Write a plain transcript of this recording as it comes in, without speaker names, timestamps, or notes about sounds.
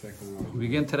We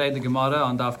begin today the Gemara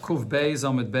on Daf Kuf Beis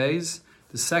Amid Beis,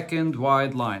 the second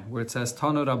wide line, where it says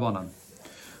Tanu Rabbanan.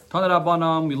 Tanu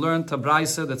Rabbanan, we learned a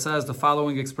brayse that says the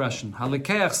following expression: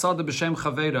 Halikeach sada b'shem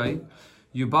chaverai.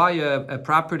 You buy a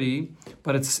property,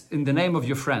 but it's in the name of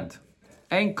your friend.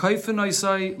 Ein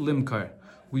koifenoisai limkar.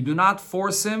 We do not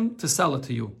force him to sell it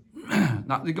to you.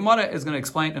 Now, the Gemara is going to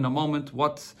explain in a moment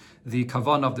what the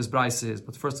kavanah of this brayse is,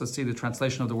 but first let's see the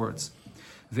translation of the words.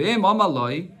 Ve'im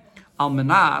amaloi.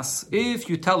 Almanas, if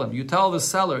you tell the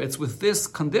seller, it's with this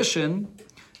condition,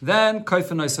 then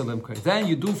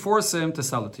you do force him to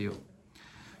sell it to you.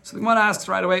 So the Gemara asks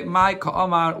right away,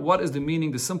 what is the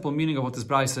meaning, the simple meaning of what this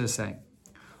brayse is saying?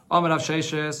 Rav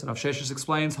Sheshes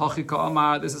explains,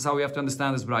 this is how we have to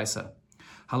understand this brayse.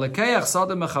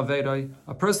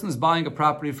 A person is buying a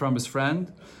property from his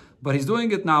friend, but he's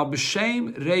doing it now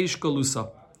b'shem reish galusa.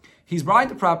 He's buying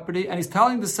the property and he's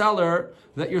telling the seller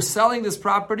that you're selling this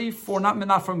property for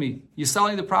not for me. You're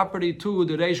selling the property to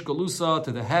the Reish Galusa,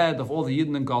 to the head of all the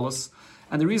Yidden and Galus.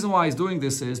 And the reason why he's doing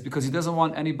this is because he doesn't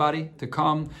want anybody to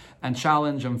come and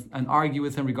challenge and argue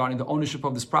with him regarding the ownership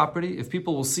of this property. If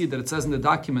people will see that it says in the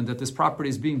document that this property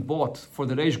is being bought for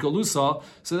the Reish Galusa,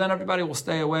 so then everybody will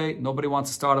stay away. Nobody wants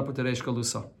to start up with the Reish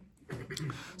Galusa.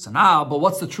 So now, but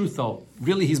what's the truth though?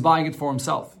 Really, he's buying it for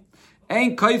himself.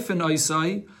 Ein kaifin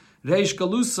oisai Reish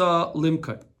Galusa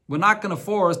limkar. We're not going to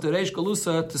force the Reish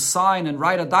Galusa to sign and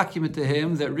write a document to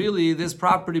him that really this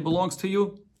property belongs to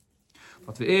you.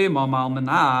 But if,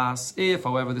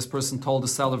 however, this person told the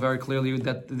seller very clearly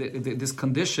that this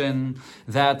condition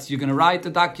that you're going to write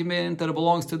the document that it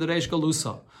belongs to the Reish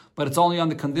Galusa, but it's only on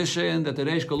the condition that the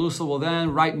Reish Galusa will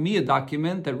then write me a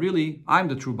document that really I'm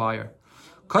the true buyer.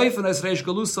 Then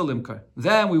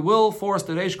we will force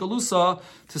the Reish Galusa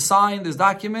to sign this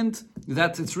document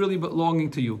that it's really belonging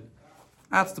to you.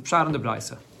 That's the pshat in the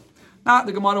brayse. Now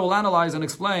the Gemara will analyze and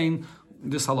explain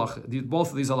this halacha,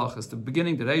 both of these halachas, the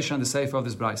beginning, the reisha, and the sefer of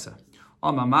this brayse.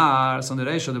 On Mamar, so on the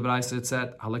reisha of the brayse, it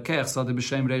said, Halakech sada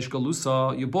b'shem Reish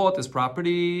Galusa. You bought this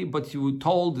property, but you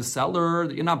told the seller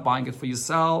that you're not buying it for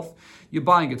yourself. You're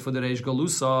buying it for the Reish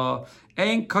Galusa.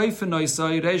 Ein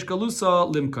kaifenoisai Reish Galusa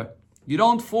limkar. You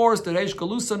don't force the Reish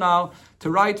Galusa now to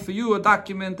write for you a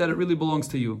document that it really belongs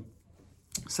to you.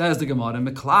 Says the Gemara,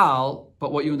 Meklal,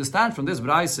 but what you understand from this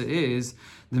brayse is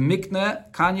the mikne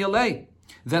kanyale,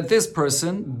 that this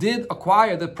person did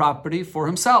acquire the property for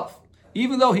himself.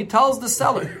 Even though he tells the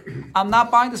seller, I'm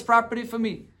not buying this property for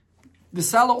me.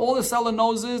 All the seller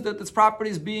knows is that this property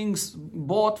is being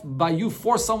bought by you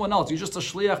for someone else. You're just a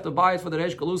shliach to buy it for the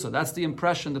Reish Galusa. That's the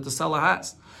impression that the seller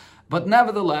has. But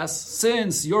nevertheless,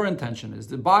 since your intention is,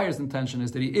 the buyer's intention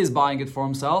is that he is buying it for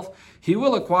himself, he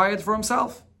will acquire it for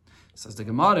himself. Says the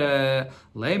Gemara,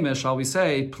 Leme, shall we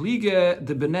say, Plige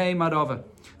de Bnei Marava.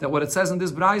 That what it says in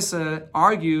this brayse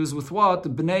argues with what the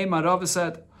Bnei Marava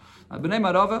said. Bnei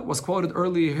Marava was quoted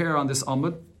earlier here on this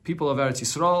Amud. People of Eretz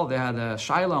Yisrael, they had a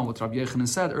shaila on what Rabbi Yochanan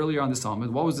said earlier on this Amud.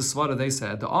 What was the svara they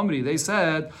said? The Amri, they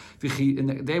said,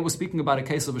 they were speaking about a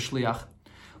case of a shliach.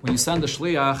 When you send a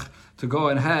shliach to go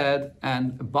ahead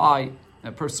and buy,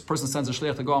 a person sends a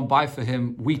shliach to go and buy for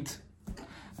him wheat.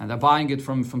 And they're buying it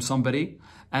from somebody.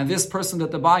 And this person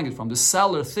that they're buying it from, the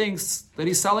seller, thinks that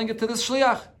he's selling it to this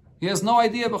shliach. He has no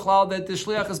idea, B'chlal, that the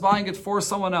shliach is buying it for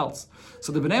someone else.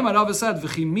 So the Bnei Marava said,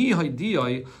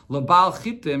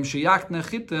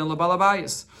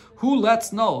 who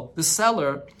lets know the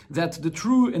seller that the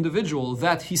true individual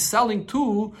that he's selling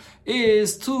to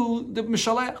is to the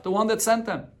mishalech, the one that sent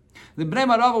them? The Bnei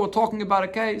Marava were talking about a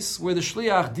case where the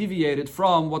shliach deviated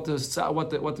from what the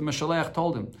mishalech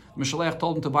told him. The mishalech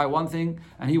told him to buy one thing,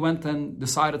 and he went and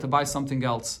decided to buy something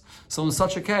else. So in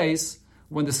such a case,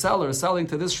 when the seller is selling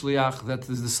to this shliach that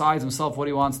decides himself what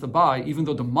he wants to buy, even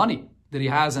though the money that he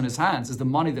has in his hands is the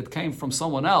money that came from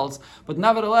someone else, but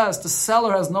nevertheless, the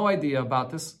seller has no idea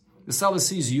about this. The seller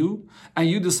sees you, and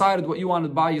you decided what you wanted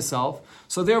to buy yourself.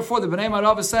 So therefore, the Bnei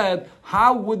Marava said,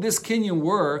 how would this kinyan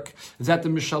work that the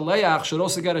Mishaleach should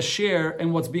also get a share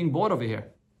in what's being bought over here?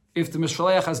 If the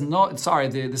Mishaleach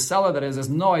the seller that is, has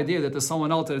no idea that there's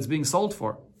someone else that it's being sold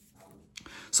for.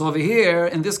 So over here,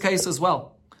 in this case as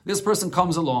well, this person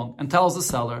comes along and tells the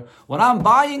seller, what I'm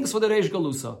buying is for the Reish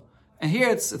Galusa. And here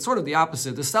it's sort of the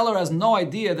opposite. The seller has no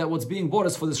idea that what's being bought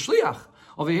is for the shliach.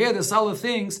 Over here, the seller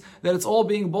thinks that it's all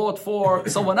being bought for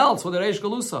someone else, for the Reish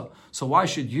Galusa. So why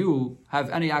should you have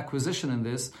any acquisition in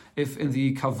this if in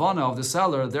the kavana of the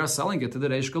seller, they're selling it to the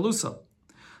Reish Galusa?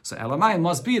 So Elamai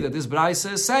must be that this brayse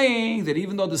is saying that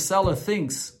even though the seller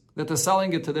thinks that they're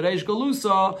selling it to the Reish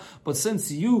Galusa, but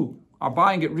since you are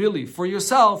buying it really for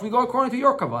yourself, we go according to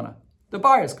your kavana, the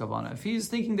buyer's kavana. If he's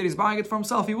thinking that he's buying it for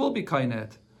himself, he will be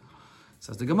kainet.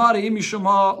 Says the Gemara,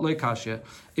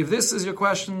 if this is your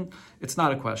question, it's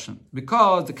not a question.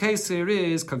 Because the case here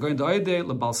is,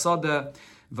 the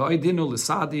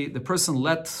person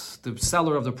let the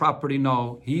seller of the property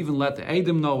know, he even let the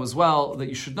Eidim know as well, that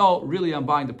you should know, really I'm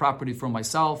buying the property for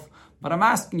myself, but I'm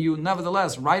asking you,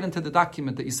 nevertheless, write into the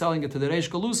document that you're selling it to the Reish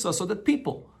Galusa so that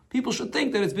people should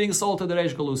think that it's being sold to the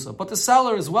Reish Galusa. But the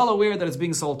seller is well aware that it's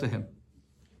being sold to him.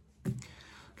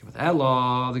 But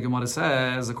Ella, the Gemara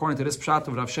says, according to this pshat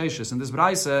of Rav Sheshis, in this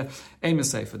Braise, aim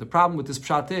is safer. The problem with this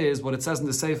pshat is, what it says in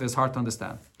the sefer is hard to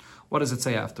understand. What does it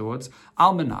say afterwards?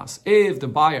 Almenas, if the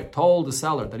buyer told the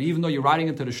seller that even though you're writing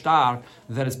into the shtar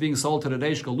that it's being sold to the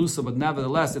Reish Galusa, but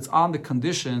nevertheless it's on the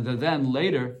condition that then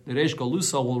later the Reish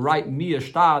Galusa will write me a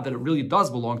shtar that it really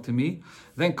does belong to me,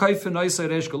 then kaifin oisei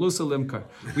Reish Galusa limkar.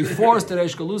 We force the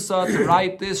Reish Galusa to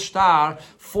write this shtar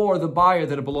for the buyer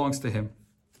that it belongs to him.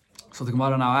 So the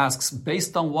Gemara now asks,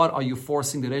 based on what are you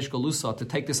forcing the Reish Galusa to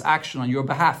take this action on your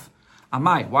behalf?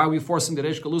 Amai, why are we forcing the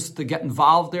Reish Galusa to get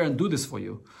involved there and do this for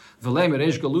you? V'leim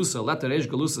Reish Galusa, let the Reish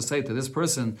Galusa say to this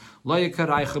person, Lo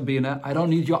yikarai chabina, I don't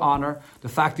need your honor, the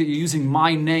fact that you're using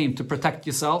my name to protect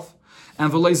yourself. And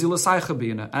v'lei zilasai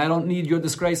chabina, and I don't need your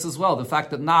disgrace as well, the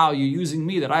fact that now you're using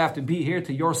me, that I have to be here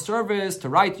to your service, to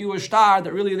write you a shtar,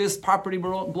 that really this property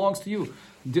belongs to you.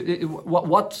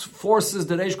 What forces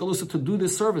the Reish Galusa to do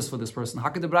this service for this person? How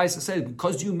could the Braisa say,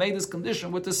 because you made this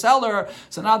condition with the seller,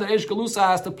 so now the Reish Galusa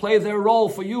has to play their role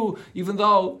for you, even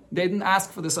though they didn't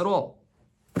ask for this at all?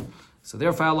 So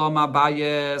therefore,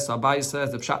 Abaye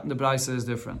says the pshat in the Braisa is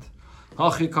different.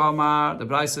 Bava Kama, the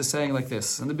Braisa is saying like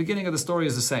this. And the beginning of the story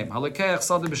is the same. Halakech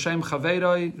sadi b'shem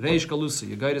chaveiroi Reish Galusa.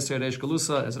 You go to say Reish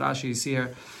Galusa, as Rashi you see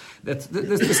here. That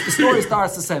the story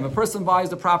starts the same. A person buys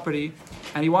the property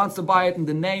and he wants to buy it in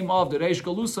the name of the Reish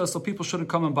Galusa, so people shouldn't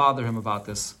come and bother him about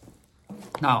this.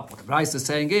 Now, what the Braisa is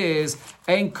saying is,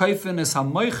 Ein kaifin es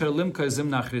hamoicher limka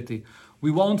zimna achriti.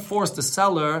 We won't force the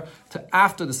seller to,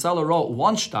 after the seller wrote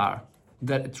one shtar,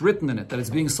 that it's written in it, that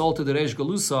it's being sold to the Reish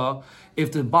Galusa,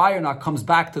 if the buyer now comes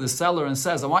back to the seller and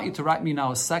says, I want you to write me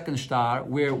now a second shtar,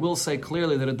 where it will say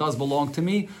clearly that it does belong to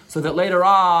me, so that later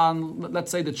on,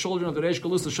 let's say the children of the Reish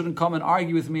Galusa shouldn't come and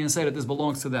argue with me and say that this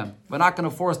belongs to them. We're not going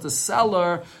to force the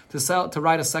seller to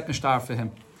write a second shtar for him.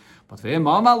 But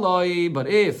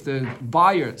if the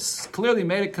buyers clearly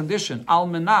made a condition,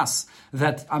 almenas,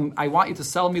 that I want you to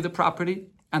sell me the property,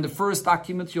 and the first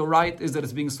document you'll write is that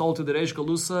it's being sold to the Reish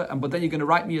Galusa, but then you're going to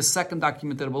write me a second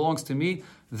document that it belongs to me,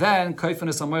 then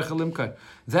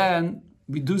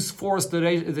we do force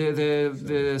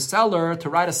the seller to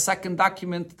write a second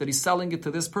document that he's selling it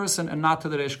to this person and not to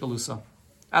the Reish Galusa.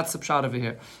 That's the pshat over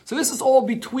here. So this is all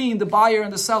between the buyer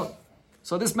and the seller.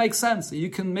 So this makes sense. You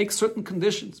can make certain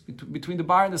conditions between the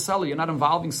buyer and the seller. You're not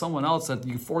involving someone else, that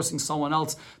you're forcing someone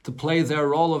else to play their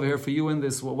role over here for you in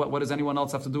this. What does anyone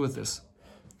else have to do with this?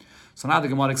 So now the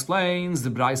Gemara explains the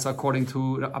Braisa according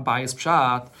to Abaye's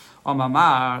pshat.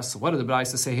 Omamar. So what did the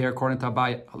Braisa say here according to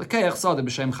Abaye?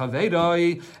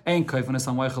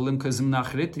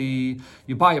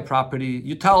 You buy a property.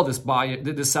 You tell this buyer,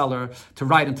 the seller, to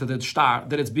write into the shtar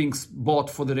that it's being bought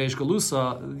for the Reish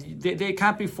Galusa. They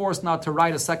can't be forced now to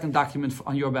write a second document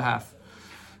on your behalf.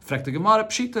 Fragt the Gemara,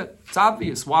 pshita. It's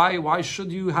obvious. Why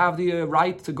should you have the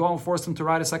right to go and force them to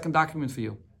write a second document for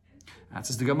you?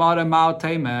 Answers the Gemara,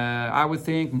 I would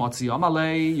think,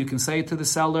 you can say to the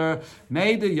seller,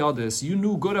 May the Yodis, you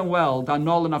knew good and well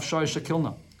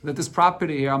that this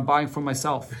property here I'm buying for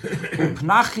myself. And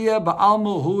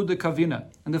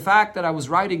the fact that I was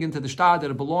writing into the shtar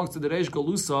that it belongs to the Reish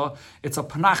Galusa, it's a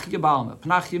pnachia ba'alma.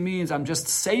 Pnachia means I'm just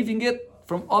saving it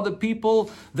from other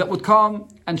people that would come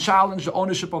and challenge the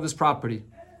ownership of this property.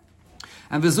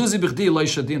 And v'zuzi b'chdi lo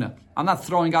yishadina. I'm not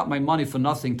throwing out my money for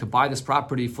nothing to buy this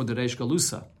property for the Reish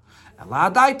Galusa.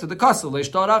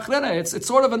 It's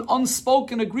sort of an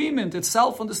unspoken agreement. It's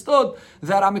self-understood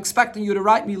that I'm expecting you to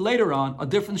write me later on a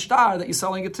different shtar that you're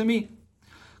selling it to me.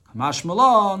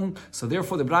 So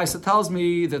therefore the Braisa tells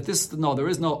me that there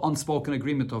is no unspoken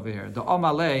agreement over here. The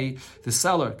Omalei, the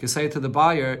seller, can say to the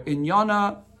buyer,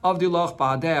 Inyana avdilach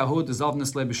ba'adeyahu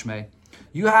dezavnes lebishmei.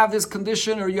 You have this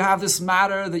condition or you have this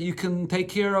matter that you can take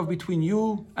care of between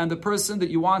you and the person that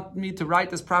you want me to write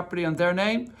this property on their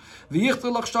name.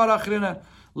 Let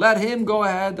him go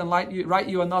ahead and write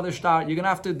you another shtar. You're going to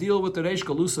have to deal with the Reish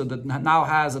Galusa that now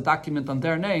has a document on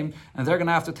their name, and they're going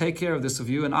to have to take care of this of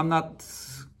you, and I'm not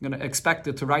going to expect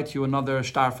it to write you another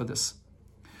shtar for this.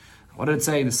 What did it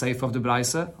say in the Seif of the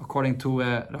Braisa, according to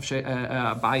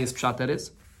Abaye's pshat, that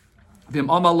is? If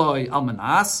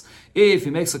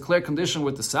he makes a clear condition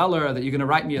with the seller that you're going to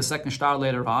write me a second shtar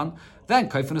later on, Then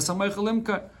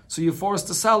so you force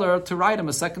the seller to write him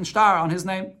a second star on his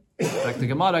name. Like the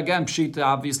Gemara again, Pshita,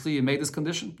 obviously you made this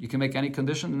condition. You can make any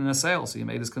condition in a sale, so you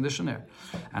made this condition there.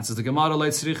 And says the Gemara,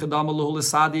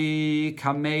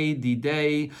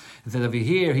 that over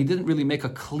here he didn't really make a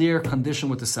clear condition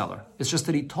with the seller. It's just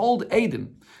that he told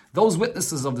Eidim, those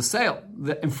witnesses of the sale,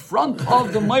 that in front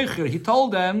of the Meicher, he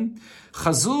told them,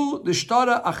 Chazu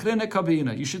d'shtara achrine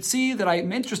kabina. You should see that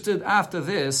I'm interested after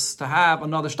this to have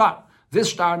another star. This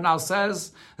star now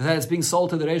says that it's being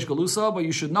sold to the Reish Galusa, but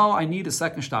you should know I need a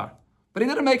second star. But he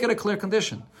didn't make it a clear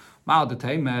condition. So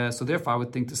therefore I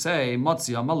would think to say,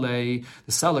 the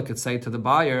seller could say to the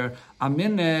buyer,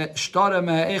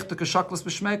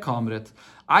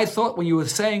 I thought when you were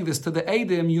saying this to the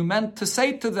Eidim, you meant to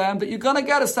say to them that you're going to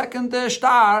get a second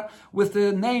star with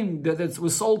the name that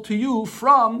was sold to you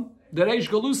from the Reish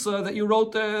Galusa that you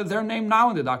wrote their name now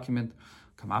in the document.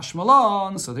 Kamash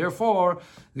Malon. So therefore,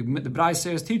 the Braise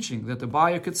is teaching that the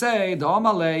buyer could say, the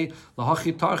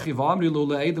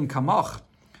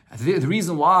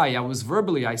reason why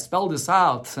I spelled this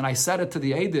out and I said it to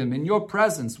the Eidim in your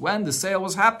presence when the sale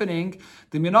was happening,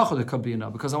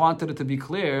 because I wanted it to be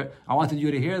clear. I wanted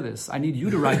you to hear this. I need you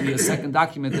to write me a second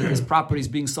document that this property is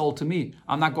being sold to me.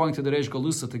 I'm not going to the Reish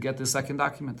Galusa to get this second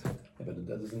document. Yeah, but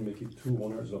that doesn't make it two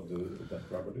owners of that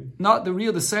property? No,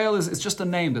 the sale is it's just a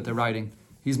name that they're writing.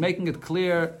 He's making it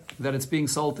clear that it's being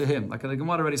sold to him. Like the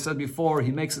Gemara already said before,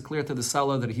 he makes it clear to the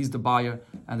seller that he's the buyer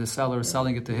and the seller is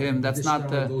selling it to him. That's not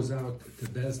the... It goes out to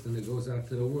best and it goes out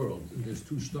to the world. And there's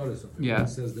two shtaras of it. Yeah. One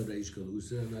says the Reish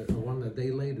Galusa and one a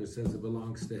day later says it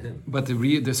belongs to him. But the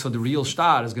real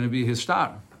star is going to be his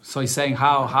star. So he's saying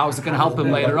how is it going to help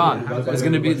him later on? There's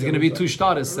going to be two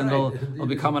shtaras and it'll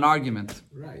become an argument.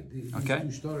 Right. Okay.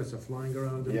 These two shtaras are flying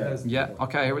around the best. Yeah.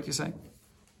 Okay, I hear what you're saying.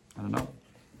 I don't know.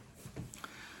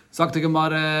 Sagt the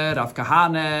Gemara, Rav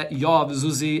Kahane, Yov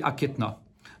Zuzi Akitna.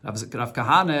 Rav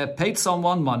Kahane paid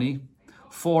someone money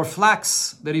for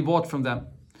flax that he bought from them.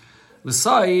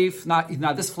 L'saif,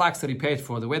 now this flax that he paid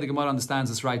for, the way the Gemara understands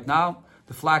this right now,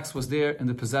 the flax was there in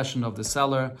the possession of the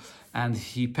seller, and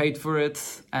he paid for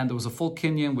it, and there was a full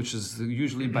kinyan, which is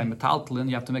usually by metaltalin.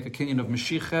 You have to make a kinyan of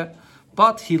meshicha.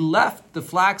 But he left the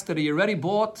flax that he already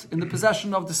bought in the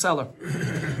possession of the seller.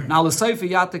 Now, l'seifa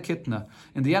yata kitna.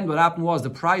 In the end, what happened was the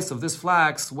price of this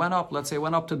flax went up, let's say,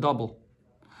 went up to double.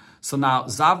 So now,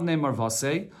 zavne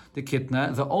marvase, the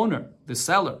kitna, the owner, the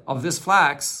seller of this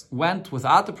flax, went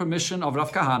without the permission of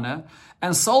Rav Kahane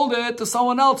and sold it to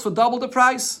someone else for double the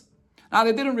price. Now,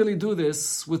 they didn't really do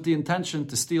this with the intention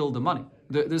to steal the money.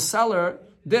 The seller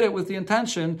did it with the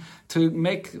intention to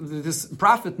make this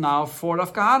profit now for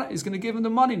Rav Kahane. He's going to give him the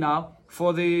money now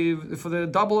for the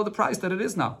double of the price that it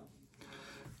is now.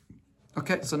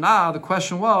 Okay, so now the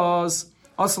question was,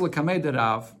 Asal Kamei de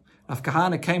Rav. Rav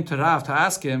Kahane came to Rav to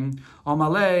ask him,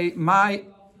 Omalei, my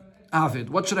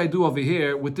Avid, what should I do over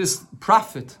here with this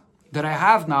profit that I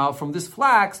have now from this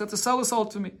flax that the seller sold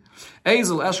to me?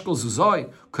 Ezel Eshkol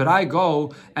Zuzoi, could I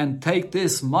go and take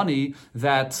this money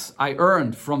that I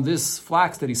earned from this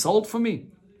flax that he sold for me?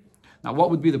 Now, what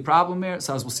would be the problem here?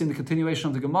 So as we'll see in the continuation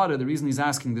of the Gemara, the reason he's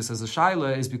asking this as a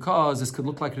shaila is because this could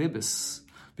look like ribis.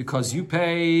 Because you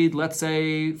paid, let's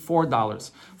say,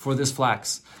 $4 for this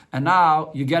flax. And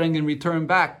now you're getting in return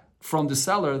back from the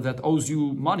seller that owes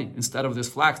you money. Instead of this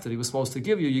flax that he was supposed to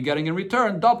give you, you're getting in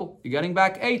return double. You're getting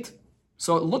back 8.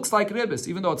 So it looks like ribis,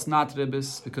 even though it's not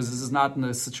ribis, because this is not in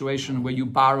a situation where you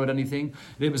borrowed anything.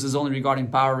 Ribis is only regarding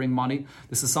borrowing money.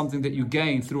 This is something that you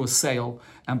gain through a sale.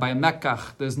 And by a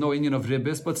mekkach, there's no union of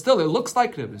ribis, but still, it looks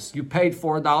like ribis. You paid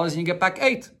 $4 and you get back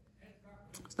 8. So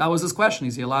that was his question.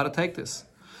 Is he allowed to take this?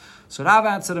 So Rav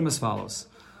answered him as follows.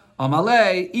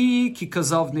 Amalei, ki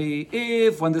kazovni,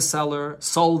 if when the seller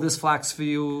sold this flax for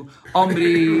you,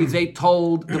 Omri, they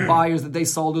told the buyers that they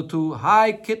sold it to,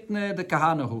 Hai kitne de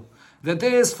kahanahu. That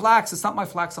this flax, it's not my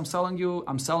flax I'm selling you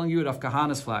Rav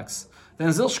Kahane's flax. Then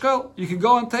Zilshkel, you can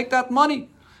go and take that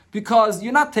money. Because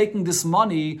you're not taking this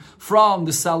money from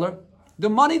the seller. The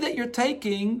money that you're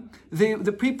taking,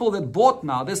 the people that bought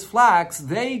now this flax,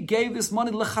 they gave this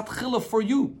money lechatchila for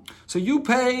you. So you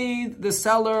paid the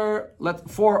seller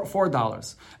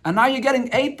 $4. And now you're getting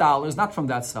 $8, not from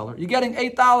that seller. You're getting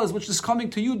 $8, which is coming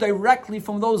to you directly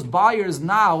from those buyers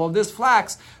now of this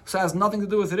flax. So it has nothing to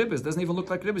do with ribis. Doesn't even look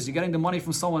like ribis. You're getting the money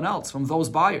from someone else, from those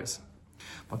buyers.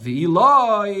 But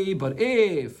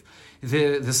if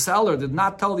the seller did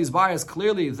not tell these buyers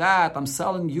clearly that I'm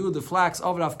selling you the flax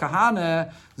of Rav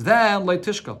Kahane, then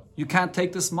leitishkel, you can't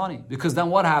take this money. Because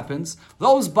then what happens?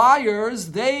 Those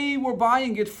buyers, they were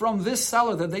buying it from this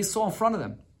seller that they saw in front of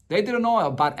them. They didn't know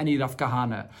about any Rav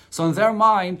Kahana. So in their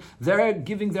mind, they're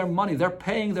giving their money, they're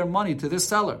paying their money to this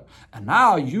seller. And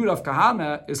now you, Rav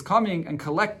Kahana, is coming and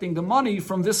collecting the money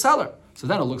from this seller. So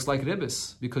then it looks like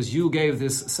ribis, because you gave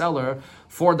this seller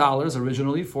 $4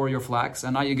 originally for your flax,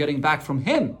 and now you're getting back from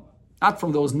him, not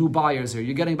from those new buyers here.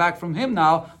 You're getting back from him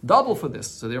now double for this.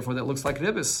 So therefore that looks like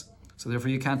ribis. So therefore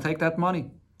you can't take that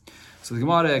money. So the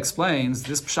Gemara explains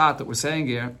this pshat that we're saying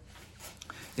here,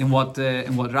 in what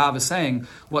Rav is saying.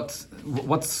 What's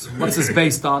this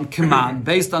based on? Kiman.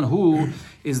 Based on who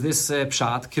is this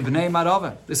pshat? Kibnei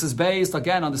Marava. This is based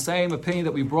again on the same opinion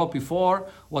that we brought before.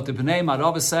 What the Bnei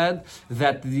Marava said,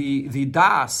 that the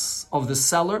das of the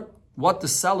seller, what the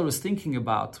seller is thinking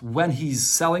about when he's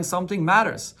selling something,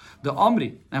 matters. The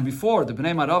Omri, and before the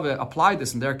Bnei Marava applied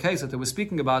this in their case, that they were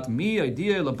speaking about mi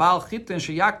idea lebal chitin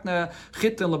sheyakne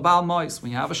chitin lebal mois.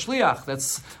 When you have a shliach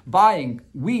that's buying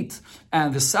wheat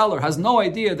and the seller has no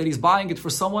idea that he's buying it for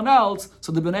someone else,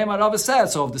 so the Bnei Marava said,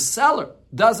 so if the seller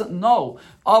doesn't know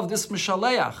of this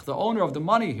mishaleach, the owner of the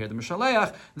money here, the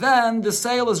mishaleach, then the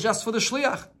sale is just for the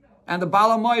shliach, and the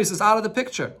bala mois is out of the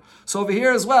picture. So over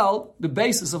here as well, the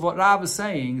basis of what Rav is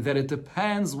saying, that it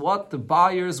depends what the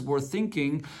buyers were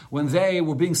thinking when they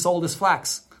were being sold as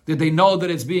flax. Did they know that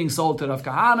it's being sold to Rav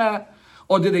Kahana?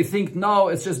 Or did they think, no,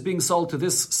 it's just being sold to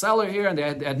this seller here, and they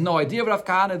had no idea of Rav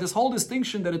Kahana? This whole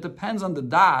distinction that it depends on the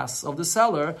das of the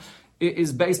seller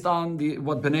is based on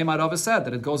what Bnei Marava said,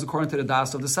 that it goes according to the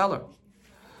das of the seller.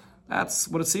 That's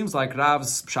what it seems like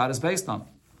Rav's pshat is based on.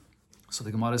 So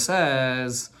the Gemara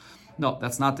says, no,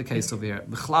 that's not the case over here.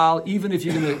 B'chlal, even if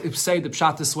you're going to say the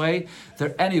pshat this way,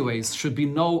 there anyways should be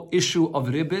no issue of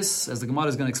ribis, as the Gemara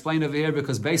is going to explain over here,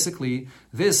 because basically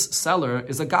this seller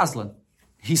is a gazlan.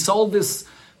 He sold this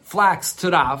flax to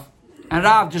Rav, and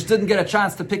Rav just didn't get a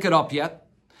chance to pick it up yet.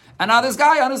 And now this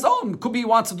guy on his own, could be he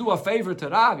wants to do a favor to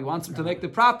Rav, he wants him to make the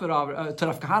profit of to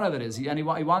Rav Kahana, that is, and he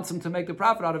wants him to make the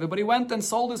profit out of it, but he went and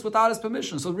sold this without his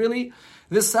permission. So really,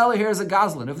 this seller here is a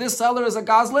gazlan. If this seller is a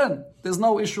gazlan, there's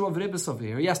no issue of ribis over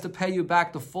here. He has to pay you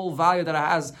back the full value that it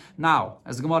has now,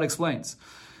 as the Gemara explains.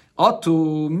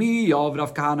 Otu mi of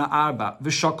Rav Kahana arba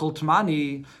v'shokol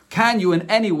tmani. Can you in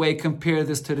any way compare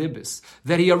this to ribis,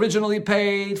 that he originally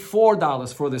paid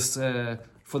 $4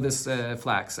 for this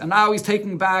flax, and now he's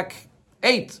taking back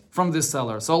 8 from this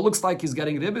seller? So it looks like he's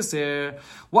getting ribis here.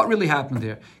 What really happened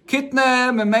here?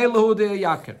 Kitne memelahu de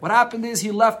yaker. What happened is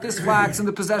he left this flax in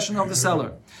the possession of the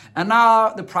seller, and now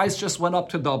the price just went up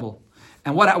to double.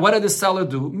 And what did the seller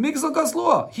do? Migzal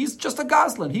gazlua. He's just a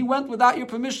gazlan. He went without your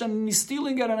permission, and he's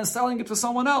stealing it and is selling it to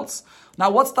someone else.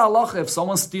 Now, what's the halacha if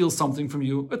someone steals something from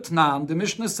you? Utnan, the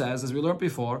Mishnah says, as we learned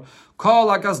before, kol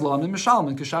hagazlan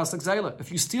mishalmin kishas gzela.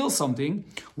 If you steal something,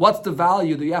 what's the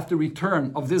value that you have to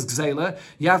return of this gzela?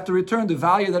 You have to return the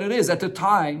value that it is at the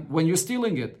time when you're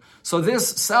stealing it. So this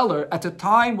seller, at the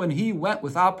time when he went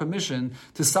without permission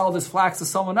to sell this flax to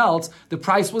someone else, the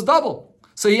price was double.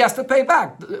 So he has to pay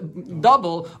back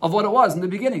double of what it was in the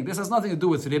beginning. This has nothing to do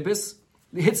with ribis.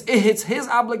 It's his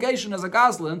obligation as a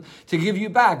gazlan to give you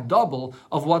back double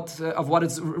of what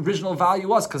its original value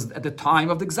was, because at the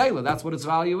time of the gzela, that's what its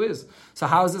value is. So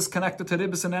how is this connected to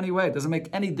ribis in any way? It doesn't make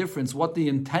any difference what the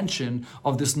intention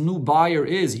of this new buyer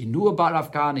is. He knew about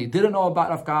Rav Kahana, he didn't know about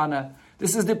Rav Kahana.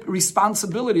 This is the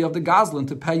responsibility of the gazlan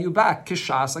to pay you back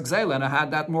kishas gzela, and I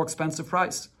had that more expensive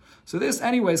price. So this,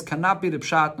 anyways, cannot be the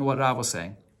pshat in what Rav was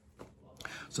saying.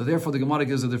 So therefore, the Gemara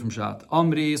gives a different pshat.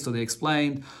 Omri, so they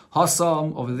explained,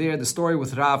 Hassam, over there, the story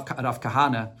with Rav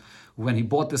Kahana, when he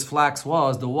bought this flax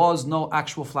there was no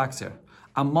actual flax here.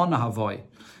 Amona havoy.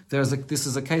 This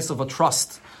is a case of a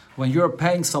trust. When you're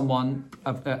paying someone,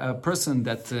 a person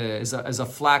that is a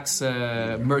flax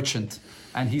merchant,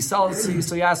 and he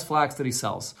has flax that he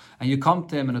sells, and you come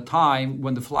to him in a time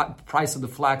when the price of the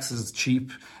flax is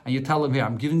cheap, and you tell him, here,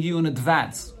 I'm giving you in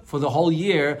advance for the whole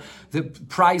year the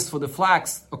price for the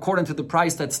flax according to the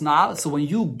price that's now. So when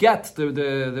you get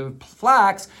the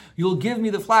flax, you'll give me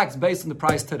the flax based on the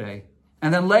price today,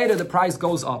 and then later the price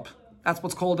goes up. That's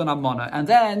what's called an amana. And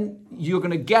then you're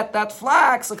going to get that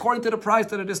flax according to the price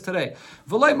that it is today.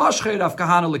 There was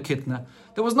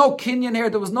no kinyan here.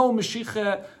 There was no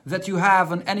meshicha that you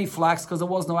have on any flax, because there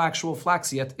was no actual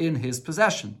flax yet in his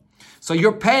possession. So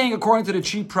you're paying according to the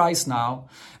cheap price now.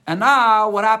 And now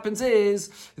what happens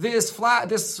is this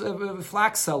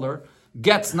flax seller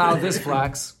gets now this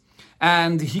flax,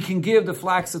 and he can give the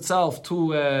flax itself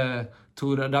to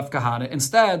Rav Kahana.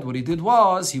 Instead, what he did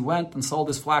was he went and sold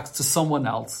his flax to someone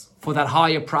else for that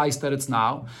higher price that it's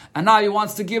now. And now he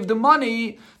wants to give the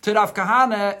money to Rav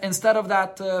Kahana instead of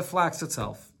that flax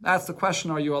itself. That's the question,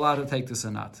 are you allowed to take this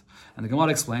or not? And the Gemara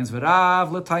explains,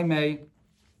 V'rav l'taimei.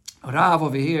 Rav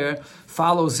over here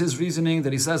follows his reasoning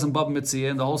that he says in Bava Mitzvah,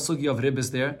 and the whole sugi of rib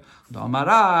is there.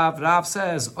 Rav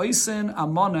says, Oisin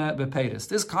amone bepeiris.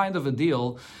 This kind of a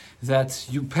deal that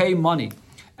you pay money,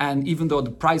 and even though the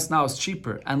price now is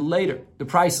cheaper, and later the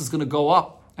price is going to go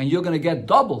up, and you're going to get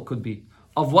double, could be,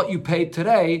 of what you paid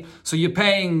today, so you're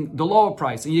paying the lower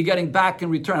price, and you're getting back in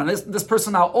return. And this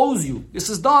person now owes you. This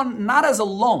is done not as a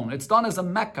loan, it's done as a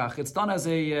mekach, it's done as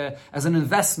an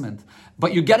investment,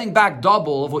 but you're getting back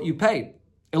double of what you paid.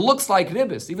 It looks like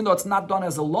ribis, even though it's not done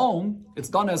as a loan, it's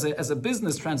done as a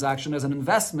business transaction, as an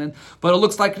investment, but it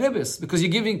looks like ribis, because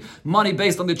you're giving money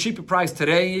based on the cheaper price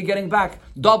today, and you're getting back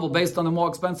double based on the more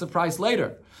expensive price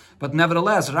later. But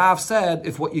nevertheless, Rav said,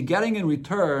 if what you're getting in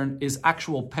return is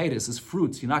actual peiris, is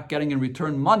fruits, you're not getting in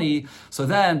return money, so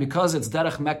then because it's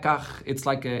derech mekach, it's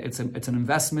like it's an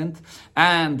investment,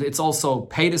 and it's also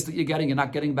peiris that you're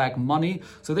not getting back money,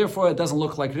 so therefore it doesn't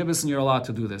look like ribis, and you're allowed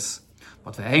to do this.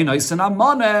 But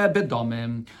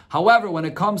however, when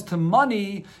it comes to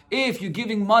money, if you're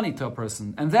giving money to a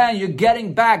person and then you're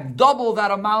getting back double that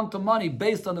amount of money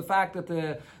based on the fact that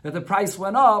the price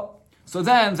went up, so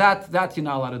then that you're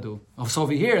not allowed to do. So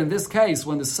over here, in this case,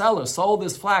 when the seller sold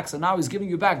this flax and now he's giving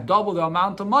you back double the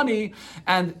amount of money,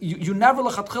 and you never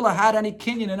lechatchila had any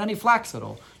kinyan in any flax at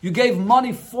all. You gave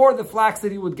money for the flax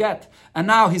that he would get, and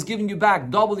now he's giving you back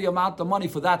double the amount of money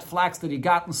for that flax that he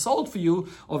got and sold for you.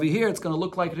 Over here, it's going to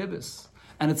look like ribis.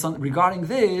 And it's regarding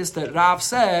this that Rav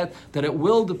said that it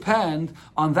will depend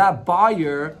on that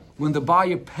buyer. When the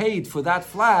buyer paid for that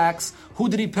flax, who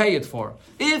did he pay it for?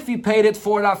 If he paid it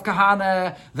for Rav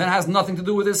Kahana, then it has nothing to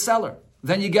do with his seller.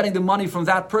 Then you're getting the money from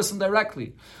that person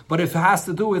directly. But if it has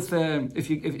to do with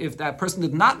if that person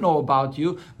did not know about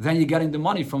you, then you're getting the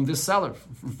money from this seller,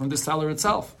 from the seller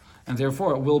itself, and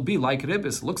therefore it will be like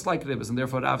ribis, looks like ribis, and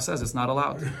therefore Rav says it's not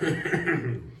allowed.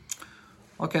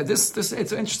 Okay, this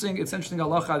it's interesting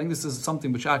halacha. I think this is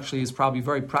something which actually is probably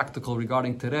very practical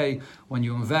regarding today when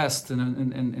you invest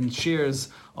in shares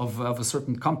of a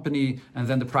certain company, and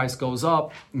then the price goes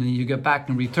up, and then you get back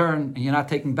in return, and you're not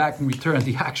taking back in return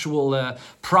the actual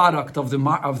product of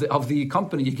the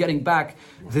company. You're getting back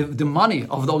the money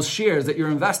of those shares that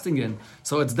you're investing in.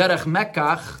 So it's derech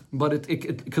mekach, but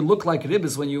it can look like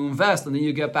ribis when you invest, and then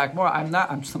you get back more. I'm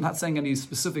not saying any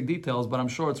specific details, but I'm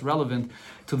sure it's relevant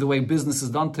to the way business is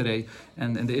done today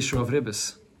and the issue of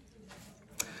ribis.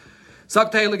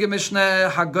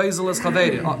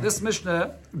 This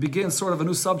Mishnah begins sort of a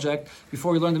new subject.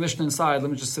 Before we learn the Mishnah inside,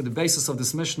 let me just say the basis of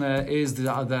this Mishnah is the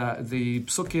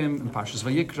psukim in Parshas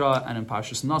Vayikra and in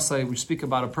Parshas Nosai, which speak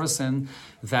about a person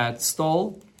that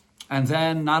stole, and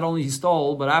then not only he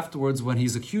stole, but afterwards, when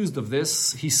he's accused of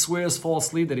this, he swears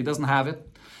falsely that he doesn't have it,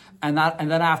 and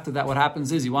then after that, what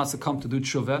happens is he wants to come to do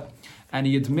tshuva, and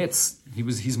he admits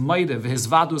he's meidev his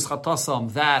vadus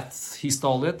chatasam that he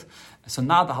stole it. So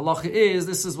now the halacha is,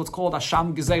 this is what's called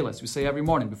Asham Gezelis. We say every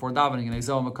morning before davening in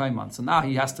Ezel Mekayman. So now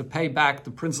he has to pay back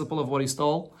the principal of what he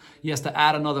stole. He has to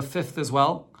add another fifth as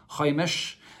well,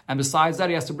 Chaimish. And besides that,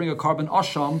 he has to bring a carbon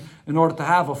asham in order to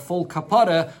have a full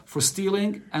kapara for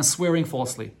stealing and swearing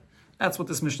falsely. That's what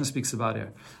this Mishnah speaks about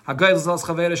here.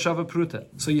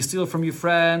 So you steal from your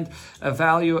friend a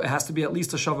value, it has to be at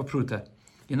least a shava pruta.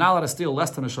 You're not allowed to steal less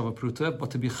than a shava pruta,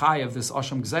 but to be chayav this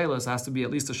asham gzelas has to be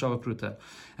at least a shava pruta.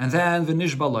 And then the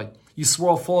nishbaloi, you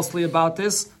swore falsely about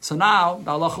this, so now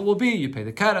the halacha will be you pay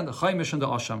the keren, the chaimish, and the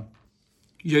asham.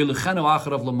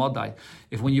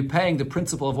 If when you're paying the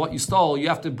principal of what you stole, you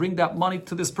have to bring that money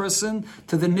to this person,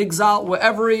 to the nigzal,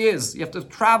 wherever he is. You have to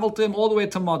travel to him all the way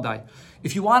to Madai.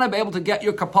 If you want to be able to get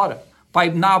your kapara by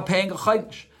now paying a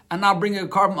chaimish and now bringing a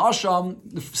carbon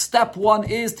asham, step one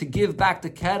is to give back the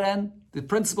keren, the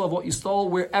principle of what you stole,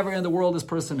 wherever in the world this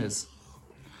person is.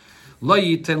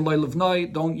 You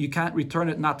can't return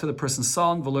it not to the person's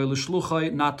son,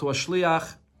 not to a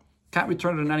shliach. Can't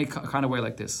return it in any kind of way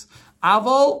like this.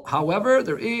 Aval, however,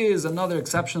 there is another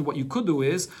exception. What you could do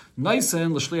is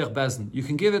naisen l'shliach bezdin. You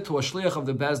can give it to a shliach of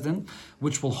the bezdin,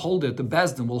 which will hold it. The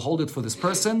bezdin will hold it for this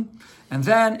person, and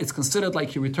then it's considered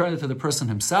like you return it to the person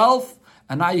himself.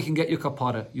 And now you can get your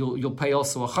kapara. You'll pay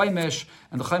also a chaimish,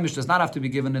 and the chaimish does not have to be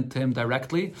given to him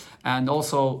directly, and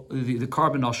also the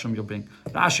carbon ashram you'll bring.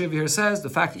 Rashi over here says the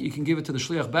fact that you can give it to the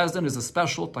shliach bezdin is a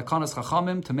special takanas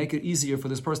chachamim to make it easier for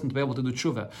this person to be able to do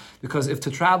tshuva. Because if to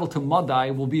travel to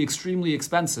Madai will be extremely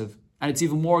expensive, and it's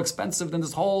even more expensive than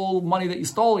this whole money that you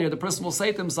stole here, the person will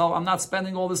say to himself, I'm not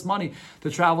spending all this money to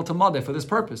travel to Madai for this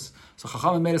purpose. So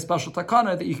chachamim made a special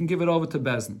takana that you can give it over to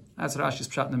bezdin. That's Rashi's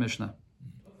pshat in the Mishnah.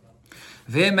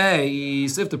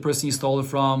 If the person you stole it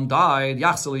from died, you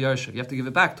have to give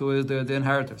it back to the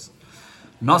inheritors.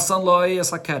 Nasan loy es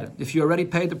hakeren. If you already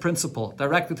paid the principal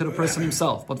directly to the person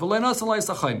himself, but v'lei nasan loy es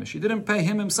hachaimish, you didn't pay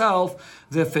him himself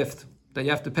the fifth that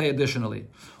you have to pay additionally.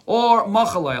 Or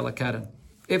machalay al hakeren.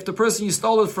 If the person you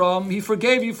stole it from, he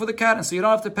forgave you for the keren, so you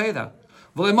don't have to pay that.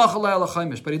 V'lei machalay al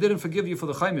hachaimish, but he didn't forgive you for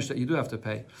the chaimish that you do have to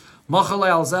pay. Machalay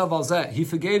al zeh val zeh, he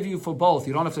forgave you for both.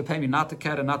 You don't have to pay me not the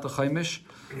keren, not the chaimish.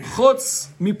 Chutz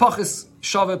mipachis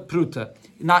shavet pruta.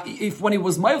 Now, if when he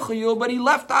was meichel you, but he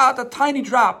left out a tiny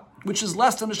drop, which is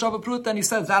less than the Shava Prut, and he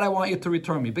says, that I want you to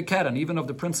return me. Bekeren, even of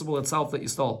the principle itself that you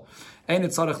stole. In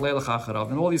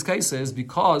all these cases,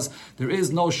 because there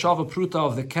is no Shava Pruta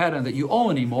of the Keren that you owe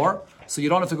anymore, so you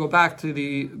don't have to go back to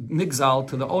the Nigzal,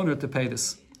 to the owner, to pay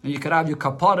this. And you could have your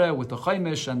kapara with the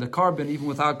chaimish and the carbon even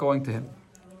without going to him.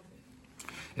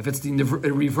 If it's the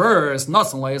reverse,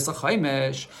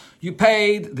 you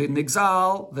paid the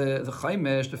nigzal, the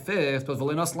chaimish, the fifth, but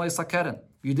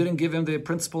you didn't give him the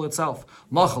principle itself.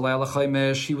 He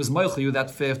was meichel you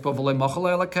that fifth, but he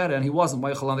wasn't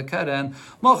meichel on the keren.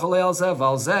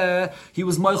 He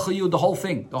was meichel you the whole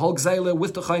thing, the whole gzeile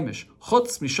with the chaimish.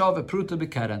 Chutz mishav pruta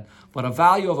bekeren. But a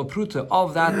value of a pruta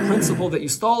of that principle that you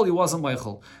stole, he wasn't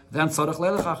meichel. Then tzarich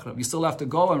leilach achrav. You still have to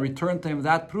go and return to him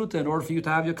that pruta in order for you to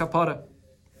have your kapara.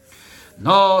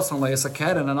 No, and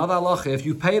another halacha, if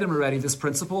you paid him already this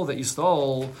principle that you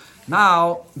stole,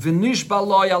 now, this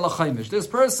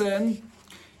person,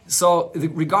 so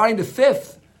regarding the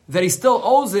fifth that he still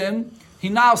owes him, he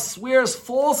now swears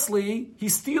falsely,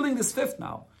 he's stealing this fifth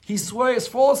now. He swears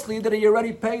falsely that he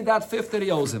already paid that fifth that he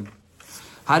owes him.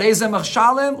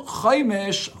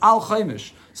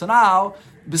 So now,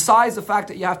 besides the fact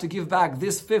that you have to give back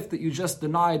this fifth that you just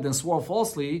denied and swore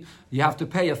falsely, you have to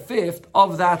pay a fifth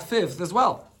of that fifth as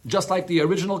well. Just like the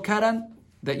original keren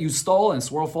that you stole and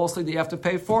swore falsely that you have to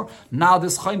pay for, now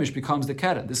this chaimish becomes the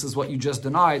keren. This is what you just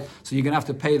denied, so you're going to have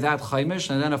to pay that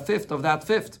chaimish and then a fifth of that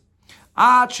fifth.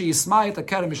 The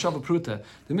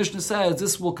Mishnah says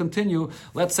this will continue.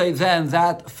 Let's say then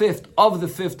that fifth of the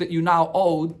fifth that you now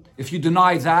owed, if you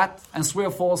deny that and swear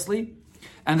falsely,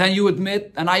 and then you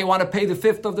admit, and now you want to pay the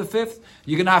fifth of the fifth,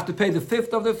 you're going to have to pay the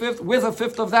fifth of the fifth with a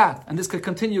fifth of that. And this could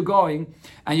continue going,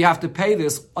 and you have to pay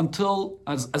this until,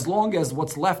 as long as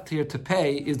what's left here to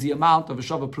pay is the amount of a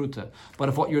shava pruta. But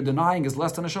if what you're denying is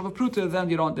less than a shava pruta, then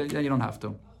you don't have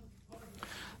to.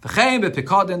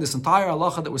 This entire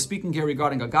halacha that we're speaking here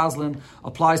regarding a gazlan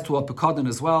applies to a pekadin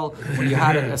as well. When you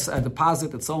had a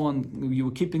deposit that you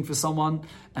were keeping for someone,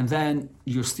 and then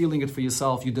you're stealing it for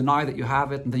yourself, you deny that you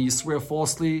have it, and then you swear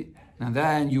falsely, and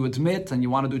then you admit and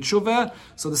you want to do tshuva.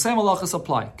 So the same halachas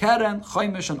apply. Keren,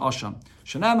 chaimish, and asham.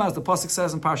 Shenema, as the pasuk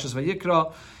says in Parshas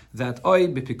Vayikra, that oi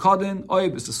bepikadin,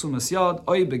 oi b'sesumas yad,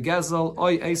 oi begezel,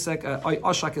 oi esek, oi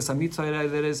ashak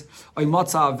esamitay, that is, oi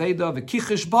matzah aveda,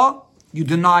 v'kichish ba. You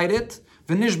denied it,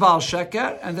 v'nishbal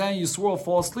sheker, and then you swore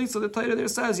falsely. So the Torah there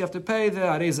says you have to pay the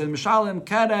arezah mishalim,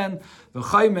 keren,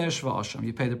 v'chaimesh, v'asham.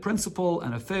 You pay the principal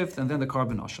and a fifth, and then the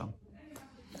carbon asham.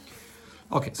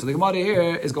 Okay, so the Gemara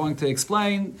here is going to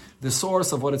explain the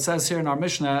source of what it says here in our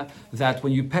Mishnah, that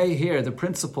when you pay here the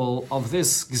principal of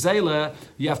this gzeila,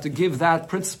 you have to give that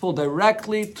principal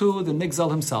directly to the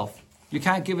nigzal himself. You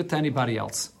can't give it to anybody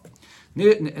else.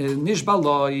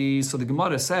 Nishbaloi. So the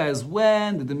Gemara says,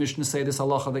 when did the Mishnah say this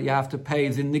halacha that you have to pay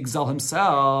the nigzal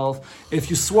himself if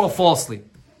you swore falsely?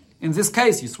 In this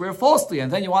case, you swear falsely and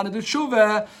then you want to do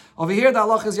tshuva. Over here, the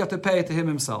halacha is you have to pay it to him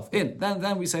himself.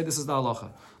 Then we say this is the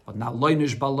halacha. But now loy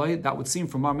nishbaloi, that would seem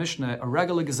from our Mishnah a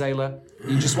regular gzeila.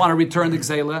 You just want to return the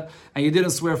gzeila and you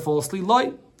didn't swear falsely.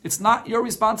 Loy, it's not your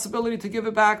responsibility to give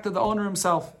it back to the owner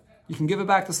himself. You can give it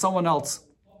back to someone else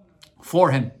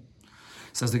for him.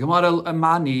 Says the Gemara,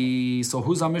 Mani. So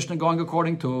who's our Mishnah going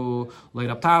according to? Leit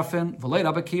Rab Tarfon, v'leit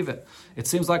Rab Akiva. It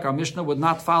seems like our Mishnah would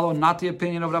not follow not the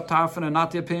opinion of Rab Tarfon and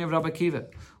not the opinion of Rab Akiva.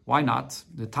 Why not?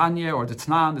 The Tanya or the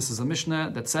Tanan, this is a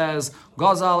Mishnah that says,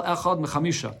 Gazal echad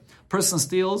mechamisha. Person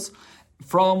steals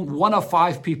from one of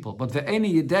 5 people, but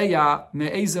ve'eni yedeya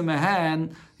me'eze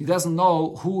mehen, he doesn't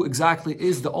know who exactly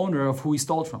is the owner of who he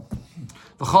stole from.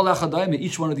 V'chol echad,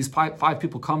 each one of these 5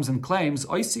 people comes and claims,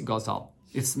 Oisi Gazal.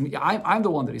 I'm the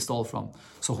one that he stole from.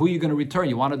 So who are you going to return?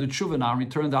 You want to do tshuva now and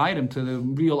return the item to the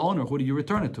real owner. Who do you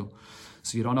return it to?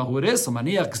 So you don't know who it is. So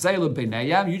maniach gzeila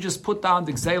b'neyam. You just put down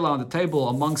the gzeila on the table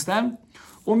amongst them.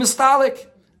 Umistalik.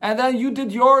 And then you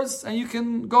did yours and you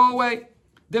can go away.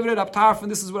 Divrei Rab Tarfon.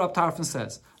 This is what Rab Tarfon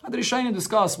says. And the Rishonim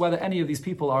discuss whether any of these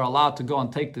people are allowed to go and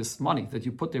take this money that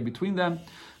you put there between them,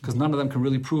 because none of them can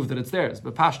really prove that it's theirs.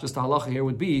 But Pashtus, the halacha here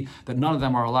would be that none of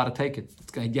them are allowed to take it.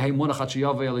 It's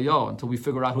until we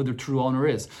figure out who the true owner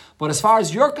is. But as far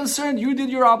as you're concerned, you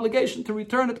did your obligation to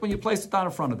return it when you placed it down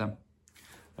in front of them.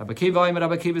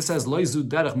 Rabbi Kiva says, this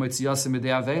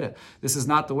is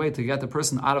not the way to get the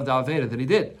person out of the Aveda that he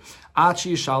did.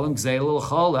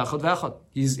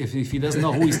 If he doesn't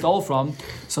know who he stole from,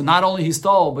 so not only he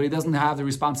stole, but he doesn't have the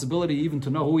responsibility even to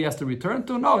know who he has to return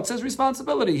to. No, it says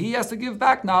responsibility. He has to give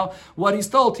back now what he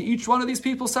stole to each one of these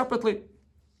people separately.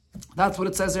 That's what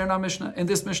it says here in our Mishnah, in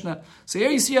this Mishnah. So here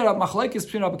you see a machlekes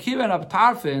between Rabbi Kiva and Rabbi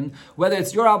Tarfon, whether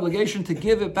it's your obligation to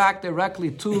give it back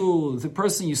directly to the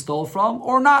person you stole from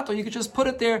or not, or you could just put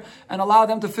it there and allow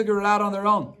them to figure it out on their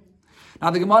own. Now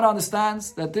the Gemara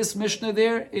understands that this Mishnah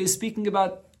there is speaking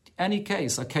about any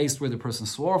case, a case where the person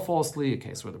swore falsely, a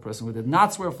case where the person did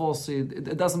not swear falsely.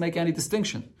 It doesn't make any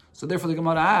distinction. So therefore the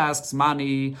Gemara asks,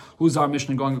 Mani, who's our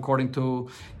Mishnah going according to?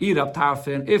 Rab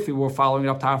Tarfon. If we were following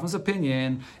Rab Tarfon's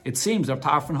opinion, it seems Rab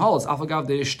Tarfon holds, Afagav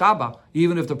de Ishtaba,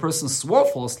 even if the person swore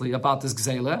falsely about this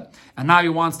gzela, and now he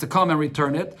wants to come and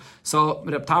return it. So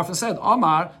Rab Tarfon said,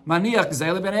 Omar, Maniach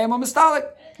gzela ben emo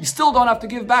mistalik. You still don't have to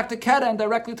give back the keren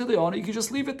directly to the owner. You can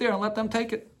just leave it there and let them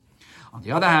take it. On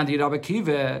the other hand, Rabbi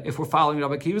Kiva, if we're following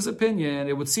Rabbi Kiva's opinion,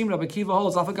 it would seem Rabbi Kiva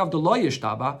holds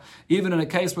even in a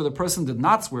case where the person did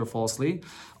not swear falsely.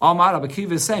 Rabbi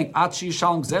Kiva is saying that the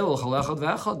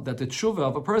tshuva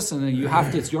of a person,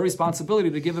 it's your responsibility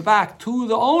to give it back to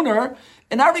the owner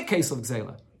in every case of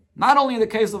gzela, not only in the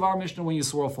case of our Mishnah when you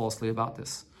swore falsely about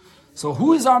this. So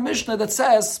who is our Mishnah that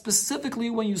says specifically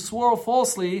when you swore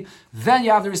falsely, then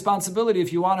you have the responsibility,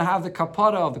 if you want to have the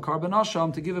kapara of the karban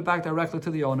asham, to give it back directly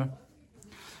to the owner?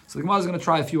 So the Gemara is going to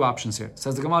try a few options here. It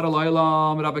says the Gemara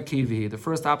Loilam Rabbi Kivi. The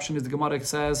first option is the Gemara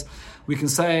says we can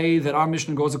say that our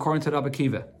Mishnah goes according to Rabbi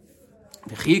Kiva.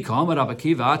 The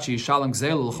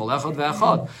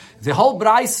whole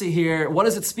Braisa here, what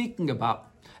is it speaking about?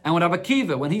 And when Rabbi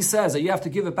Kiva, when he says that you have to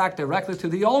give it back directly to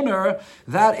the owner,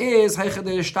 that is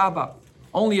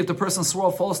only if the person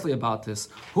swore falsely about this.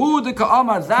 Hu de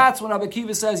ka'amar, that's when Rabbi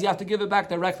Kiva says you have to give it back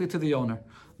directly to the owner.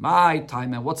 My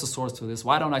time, man, what's the source to this?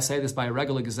 Why don't I say this by a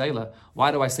regular gazela? Why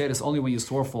do I say this only when you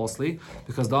swore falsely?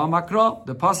 Because the Amakra,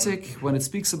 the Pasik, when it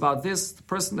speaks about this the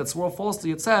person that swore falsely,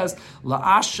 it says,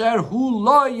 La'asher hu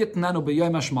lo yitnanu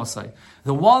b'yom hashmasai.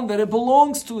 The one that it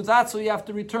belongs to, that's what you have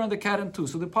to return the keren to.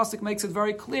 So the Pasik makes it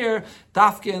very clear,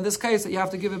 Dafke, in this case, that you have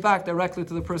to give it back directly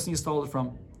to the person you stole it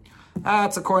from.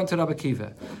 That's according to Rabbi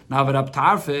Kiva. Now, why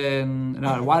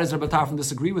does Rabbi Tarfon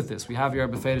disagree with this? We have here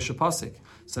Beferish Pasik.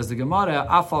 Says the Gemara,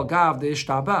 Afal Gav de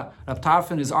Ishtaba. Rabbi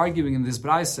Tarfon is arguing in this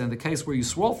Braisa in the case where you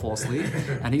swore falsely,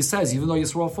 and he says, even though you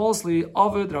swore falsely,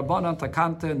 Ovid Rabbanan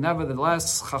Takante,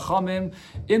 nevertheless, Chachamim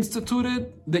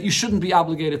instituted that you shouldn't be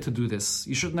obligated to do this.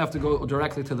 You shouldn't have to go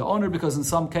directly to the owner, because in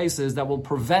some cases that will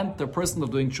prevent the person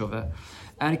of doing tshuva.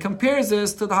 And he compares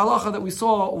this to the halacha that we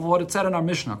saw of what it said in our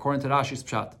Mishnah, according to Rashi's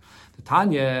Pshat. The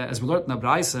Tanya, as we learned in the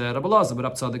Braisa, Rabbi Oster,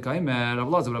 Rabbi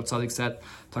Tzadik said,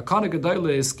 Takana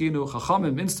Gedoyle Eskinu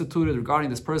Chachamim instituted regarding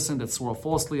this person that swore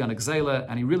falsely on a gzela,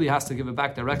 and he really has to give it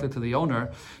back directly to the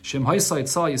owner. Shem Haisait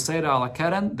Sa Yisera Ala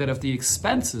Keren, that if the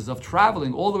expenses of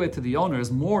traveling all the way to the owner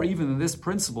is more even than this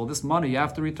principle, this money you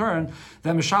have to return,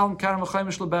 then Mishalem Keren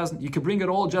V'Chaimish LeBezdin. You can bring it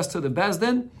all just to the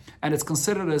Bezdin, and it's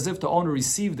considered as if the owner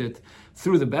received it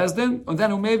through the Bezdin, and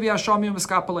then maybe Hashamim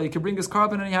Eskapala, he can bring his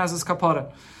carbon and he has his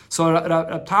kapara. So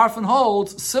Rab Tarfon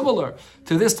holds similar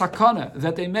to this takana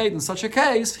that they made in such a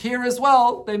case. Here as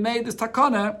well, they made this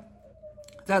takana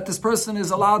that this person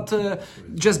is allowed to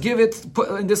just give it.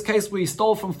 In this case, we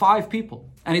stole from 5 people,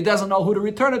 and he doesn't know who to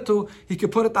return it to. He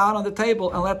could put it down on the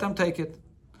table and let them take it.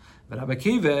 But Rabbi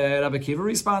Kiva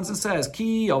responds and says,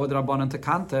 Ki over the Rabbanan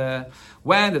takante.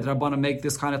 When did Rabbanan make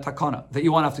this kind of takana that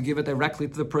you won't have to give it directly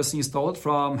to the person you stole it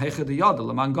from? Hechad yad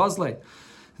leman gozle.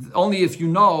 Only if you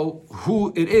know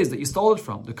who it is that you stole it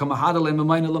from. So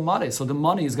the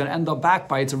money is going to end up back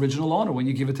by its original owner when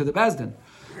you give it to the Bezdin.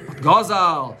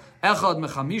 Gazal, Echad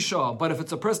Mechamisha. But if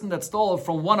it's a person that stole it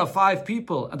from one of 5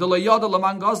 people, and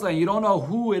you don't know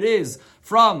who it is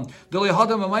from,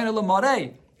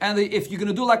 and if you're going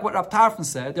to do like what Rab Tarfon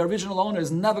said, the original owner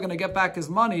is never going to get back his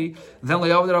money, then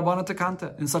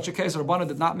in such a case, Rabbanan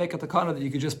did not make a takana that you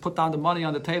could just put down the money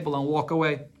on the table and walk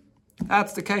away.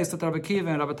 That's the case that Rabbi Kiva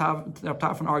and Rabbi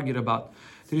Tarfon argued about.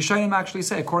 The Rishonim actually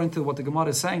say, according to what the Gemara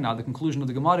is saying now, the conclusion of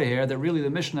the Gemara here, that really the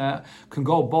Mishnah can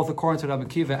go both according to Rabbi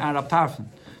Kiva and Rabbi Tarfon.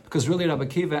 Because really Rabbi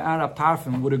Kiva and Rabbi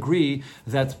Tarfon would agree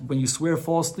that when you swear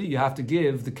falsely, you have to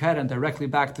give the keren directly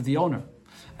back to the owner.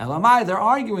 Elamai, they're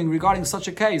arguing regarding such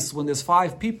a case when there's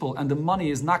 5 people and the money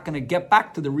is not going to get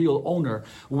back to the real owner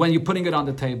when you're putting it on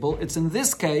the table. It's in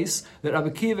this case that Rabbi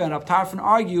Kiva and Rabbi Tarfon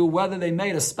argue whether they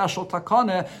made a special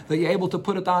takana that you're able to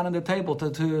put it down on the table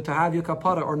to have your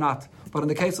kapara or not. But in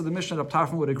the case of the Mishnah, Rabbi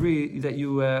Tarfon would agree that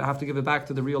you have to give it back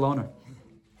to the real owner.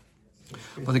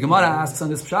 But the Gemara asks on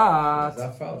this pshat.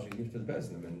 That foul, she gives to the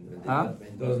Bezdin and Huh?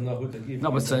 doesn't know who to give.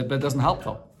 No, but it doesn't help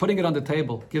though. Putting it on the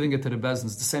table, giving it to the bezdin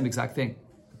is the same exact thing.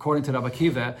 According to Rabbi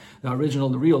Akiva, the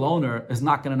real owner is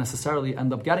not going to necessarily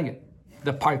end up getting it.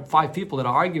 The five people that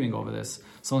are arguing over this.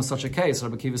 So in such a case,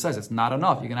 Rabbi Akiva says it's not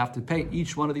enough. You're going to have to pay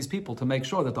each one of these people to make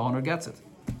sure that the owner gets it.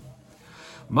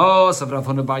 Mos of Rav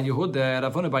Huna bar Yehuda.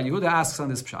 Rav Huna bar Yehuda asks on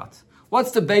this pshat.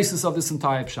 What's the basis of this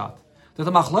entire pshat? That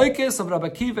the machlokes of Rabbi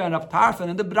Akiva and Rabbi Tarfon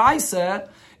and the Braisa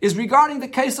is regarding the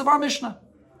case of our Mishnah.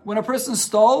 When a person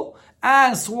stole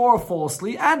and swore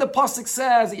falsely, and the pasuk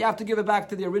says that you have to give it back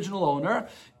to the original owner,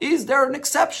 is there an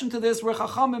exception to this where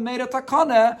Chachamim made a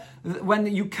takana when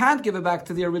you can't give it back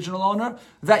to the original owner,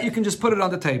 that you can just put it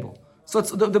on the table? So it's,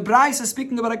 the Bryce is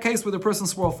speaking about a case where the person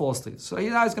swore falsely. So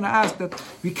he's going to ask that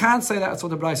we can't say that's what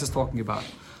the Bryce is talking about.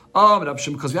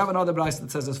 Because we have another Bryce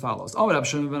that says as follows. Rabbi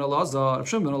Shimon ben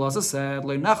Elazar said,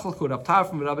 Rab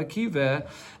Tarfon and Rabbi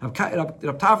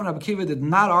Akiva did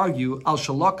not argue al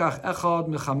shalokach echad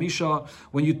mechamisha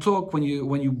when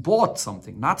you bought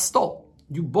something, not stole.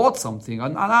 You bought something,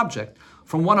 an object,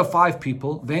 from one of five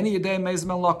people,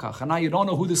 and now you don't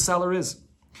know who the seller is.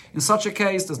 In such a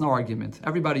case, there's no argument.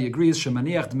 Everybody agrees. You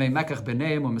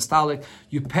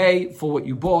pay for what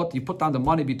you bought, you put down the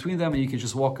money between them, and you can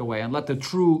just walk away and let the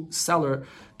true seller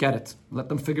get it. Let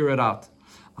them figure it out.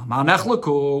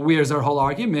 Where's their whole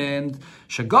argument?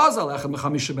 If you're a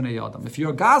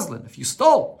gazlan, if you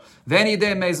stole, and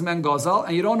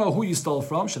you don't know who you stole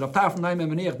from, Rab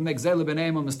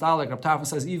Tarfon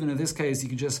says even in this case, you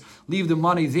can just leave the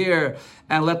money there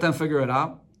and let them figure it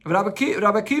out. And it's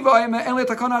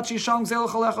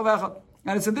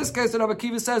in this case that Rabbi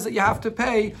Akiva says that you have to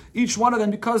pay each one of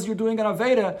them because you're doing an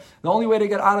Aveda. The only way to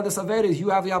get out of this Aveda is you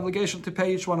have the obligation to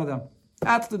pay each one of them.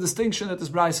 That's the distinction that this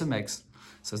Braisa makes.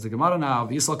 Says the Gemara now,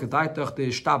 if,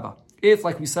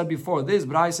 like we said before, this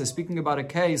Braisa is speaking about a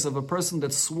case of a person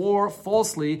that swore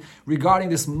falsely regarding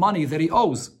this money that he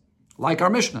owes, like our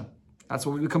Mishnah. That's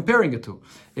what we were comparing it to.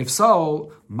 If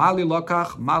so, mali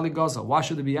lokach, mali gaza. Why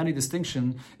should there be any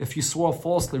distinction if you swore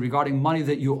falsely regarding money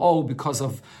that you owe because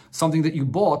of something that you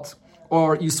bought,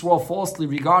 or you swore falsely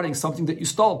regarding something that you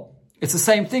stole? It's the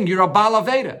same thing. You're a Baal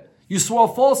Aveda. You swore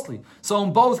falsely. So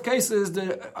in both cases,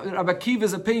 Rabbi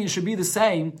Akiva's opinion should be the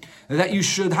same, that you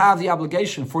should have the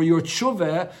obligation for your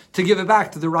tshuva to give it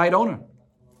back to the right owner.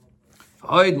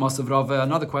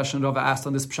 Another question Rava asked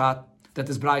on this pshat, that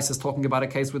this Braisa is talking about a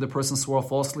case where the person swore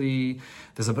falsely.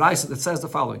 There's a Braisa that says the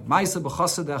following. There was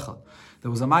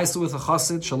a Maisa with a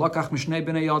Chassid, Shalokach Mishnei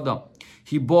B'nei Yadam.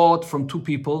 He bought from two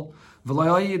people, and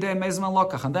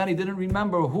then he didn't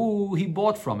remember who he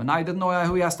bought from, and now he didn't know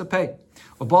who he has to pay.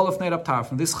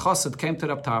 This Chassid came to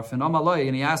Rab Tarfon,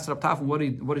 and he asked Rab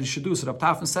Tarfon what he should do. So Rab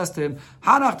Tarfon says to him,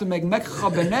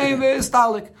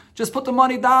 just put the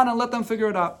money down and let them figure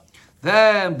it out.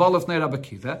 Then Bolofnei Rabbi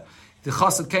Akiva, the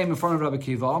Chassid came in front of Rabbi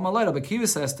Akiva. Rabbi Akiva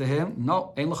says to him,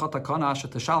 no,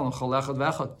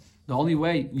 the only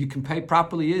way you can pay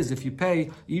properly is if you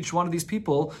pay each one of these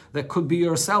people that could be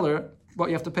your seller, but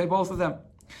you have to pay both of them.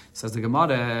 Says the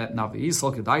Gemara,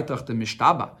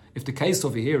 if the case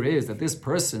over here is that this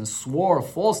person swore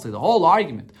falsely, the whole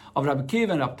argument of Rabbi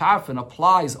Akiva and Rab Tarfon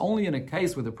applies only in a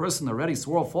case where the person already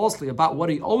swore falsely about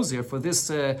what he owes here for this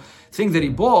thing that he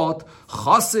bought.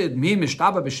 Chassid mi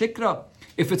mishtaba b'shikra.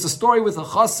 If it's a story with a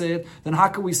chassid, then how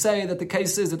can we say that the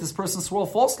case is that this person swore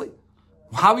falsely?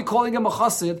 How are we calling him a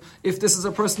chassid if this is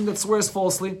a person that swears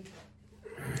falsely?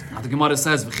 Now the Gemara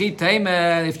says,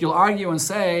 if you'll argue and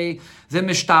say the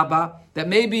mishtaba, that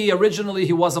maybe originally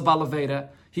he was a balaveda,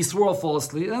 he swore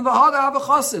falsely, and v'hada have a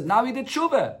chassid. Now he did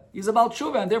tshuva. He's about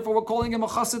tshuva, and therefore we're calling him a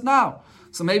chassid now.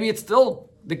 So maybe it's still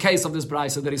the case of this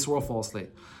brayso that he swore falsely.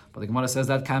 But the Gemara says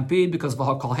that can't be because we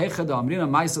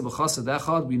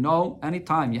know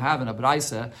anytime you have in a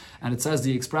braisa and it says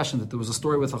the expression that there was a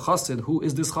story with a chassid, who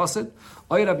is this chassid?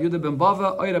 Oy Rabbi Yehuda ben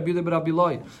Bava, oy Rabbi Yehuda ben Rabbi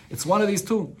Loi. It's one of these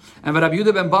two. And Rabbi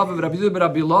Yehuda ben Bava, Rabbi Yehuda ben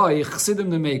Rabbi Loi,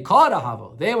 chasidim nemeikara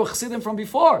havo. They were chasidim from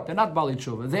before. They're not bali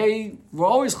tshuva. They were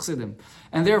always chasidim,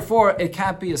 and therefore it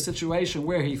can't be a situation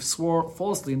where he swore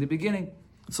falsely in the beginning.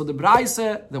 So the braise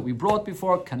that we brought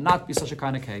before cannot be such a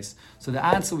kind of case. So the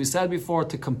answer we said before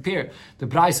to compare the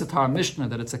braise to our Mishnah,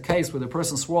 that it's a case where the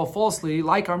person swore falsely,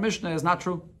 like our Mishnah, is not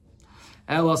true.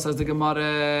 Ella says the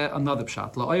Gemara, another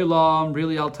pshat. La'olam,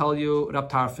 really I'll tell you, Rab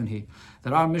Tarfon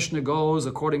that our Mishnah goes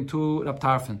according to Rab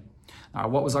Tarfon. Now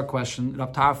what was our question?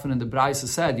 Rab Tarfon in the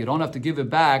braise said, you don't have to give it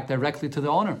back directly to the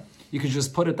owner. You can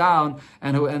just put it down,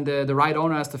 and the right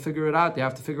owner has to figure it out. They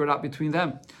have to figure it out between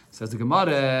them. Says the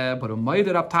Gemara, but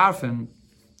Rab Tarfon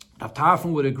Rav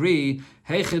Tarfon would agree,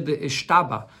 heichid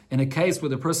ishtaba, in a case where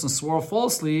the person swore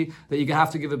falsely, that you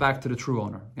have to give it back to the true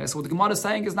owner. Okay, so what the Gemara is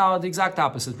saying is now the exact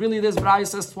opposite. Really, this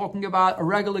Braisa is talking about a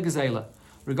regular gezela.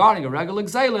 Regarding a regular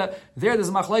gezela, there's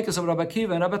a machlekes of Rabbi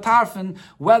Akiva and Rabbi Tarfon,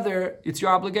 whether it's your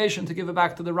obligation to give it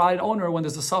back to the right owner when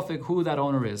there's a suffix who that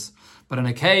owner is. But in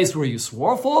a case where you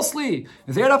swore falsely,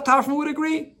 there Rabbi Tarfon would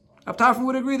agree. Rabbi Tarfon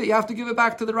would agree that you have to give it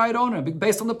back to the right owner,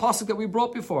 based on the pasuk that we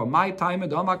brought before. My time that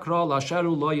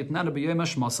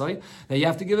you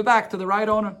have to give it back to the right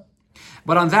owner.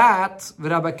 But on that,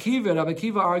 Rabbi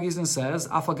Akiva argues and says,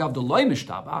 Afagav Doloi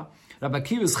Mishtaba. Rabbi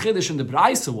Akiva's chiddush in the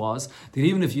Braisa was that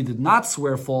even if you did not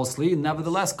swear falsely,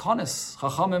 nevertheless, konis,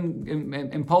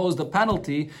 Chachamim imposed a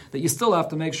penalty that you still have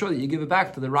to make sure that you give it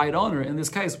back to the right owner. In this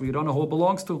case, where you don't know who it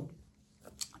belongs to.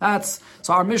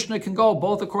 So our Mishnah can go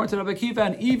both according to Rabbi Akiva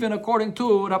and even according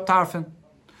to Rab Tarfon.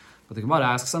 But the Gemara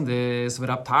asks on this, with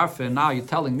Rab Tarfon, now you're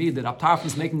telling me that Rab Tarfon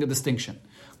is making a distinction.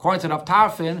 According to Rab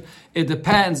Tarfon, it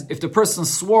depends. If the person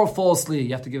swore falsely,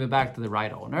 you have to give it back to the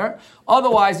right owner.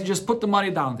 Otherwise, you just put the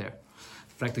money down there.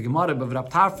 Let's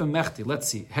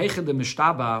see.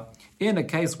 In a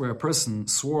case where a person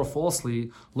swore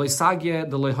falsely,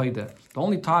 the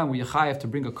only time where you have to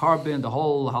bring a carbon, the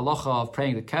whole halacha of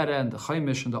praying the keren, the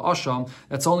chaimish, and the asham,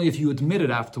 that's only if you admit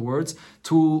it afterwards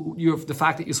to the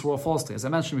fact that you swore falsely. As I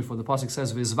mentioned before, the pasuk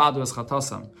says, "V'izvadu es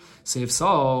chatasam." So if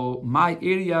so, my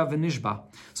area v'nishba.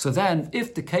 So then,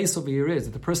 if the case over here is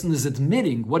that the person is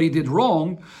admitting what he did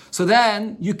wrong, so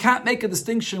then you can't make a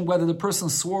distinction whether the person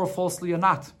swore falsely or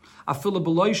not.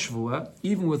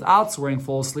 Even without swearing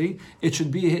falsely, it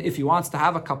should be, if he wants to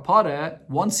have a kapara,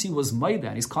 once he was made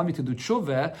and he's coming to do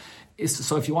tshuva,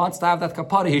 so if he wants to have that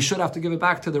kapara, he should have to give it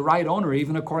back to the right owner,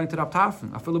 even according to Rab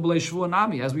Tarfon.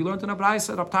 As we learned in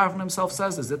Abraisa, Rab Tarfon himself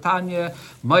says this, Tanya,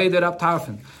 Maide Rab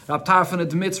Tarfon. Rab Tarfon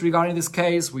admits regarding this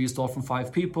case where you stole from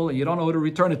 5 people and you don't know who to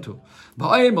return it to.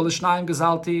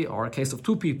 Or a case of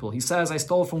 2 people. He says, I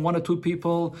stole from 1 or 2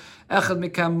 people,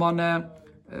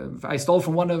 I stole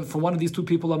from one of these 2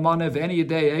 people a mana, any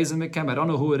day, I don't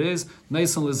know who it is.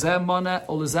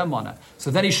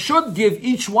 So then he should give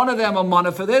each one of them a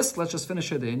mana for this. Let's just finish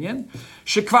it in.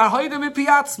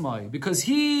 Because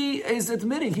he is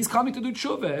admitting, he's coming to do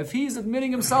tshuva. If he's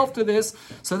admitting himself to this,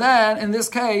 so then in this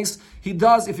case, he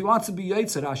does, if he wants to be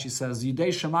Yetzer, Rashi says, Yidei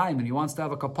Shemaim, and he wants to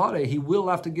have a kapare, he will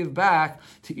have to give back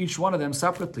to each one of them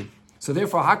separately. So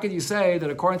therefore, how can you say that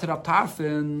according to Rab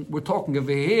Tarfon, we're talking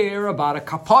over here about a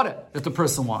kapara that the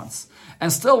person wants?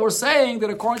 And still we're saying that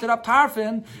according to Rab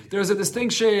Tarfon, there's a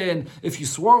distinction. If you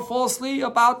swore falsely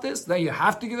about this, then you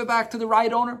have to give it back to the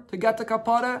right owner to get the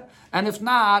kapara. And if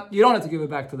not, you don't have to give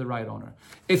it back to the right owner.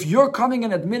 If you're coming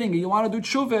and admitting you want to do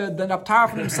tshuva, then Rab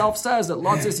Tarfon himself says that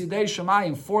lotzis yidei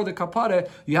shemayim for the kapara,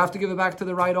 you have to give it back to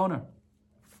the right owner.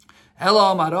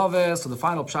 Hello, my Rave. So the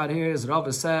final pshat here is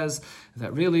Rave says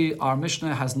that really our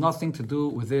Mishnah has nothing to do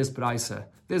with this Braisa.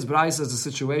 This Braisa is a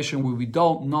situation where we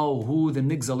don't know who the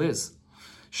Nigzal is.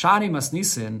 Shani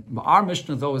Masnisin, but our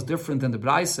Mishnah though is different than the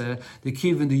Braisa. The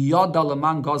Kiv in the Yad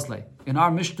Alaman Gozle. In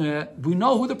our Mishnah, we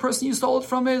know who the person you stole it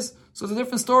from is. So it's a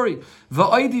different story.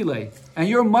 Va'oidile, and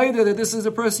you're maida that this is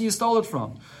the person you stole it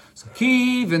from. So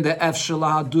Kiv in the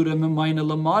Efshalah Dura Memayna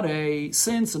Lamare,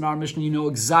 since in our Mishnah you know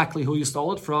exactly who you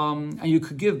stole it from, and you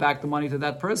could give back the money to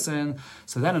that person.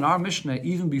 So then in our Mishnah,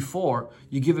 even before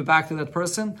you give it back to that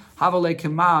person, Havale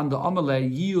Keman the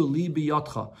Amale Yiu Li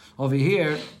Biyotcha. Over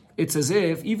here, it's as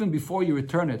if even before you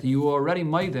return it, you were already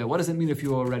maida. What does it mean if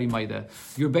you were already maida?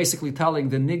 You're basically telling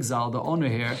the nigzal, the owner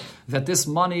here, that this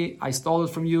money, I stole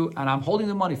it from you and I'm holding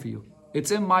the money for you. It's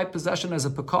in my possession as a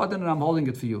pekadon and I'm holding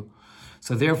it for you.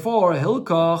 So therefore,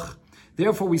 hilkoch,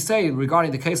 therefore we say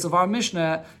regarding the case of our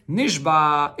Mishnah,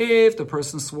 nishba, if the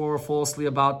person swore falsely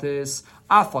about this,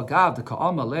 afagav the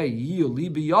ka'amale yiu li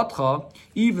biyotcha,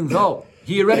 even though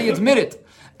he already admitted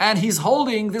and he's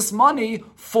holding this money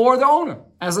for the owner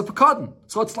as a pekadon.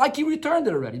 So it's like he returned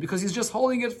it already because he's just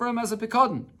holding it for him as a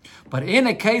pekadon. But in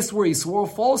a case where he swore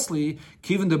falsely,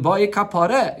 kivin de boye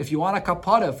kapare, if you want a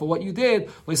kapare for what you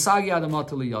did, in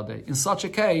such a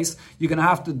case, you're going to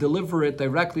have to deliver it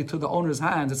directly to the owner's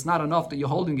hands. It's not enough that you're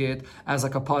holding it as a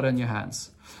kapare in your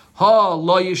hands.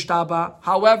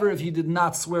 However, if he did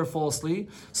not swear falsely,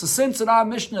 so since in our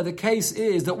Mishnah the case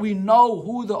is that we know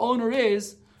who the owner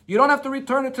is, you don't have to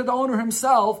return it to the owner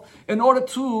himself in order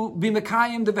to be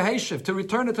mekayim the veheshiv, to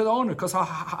return it to the owner, because have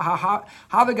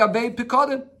a gabei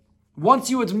pikadin. Once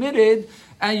you admitted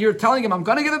and you're telling him, I'm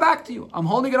going to give it back to you. I'm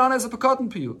holding it on as a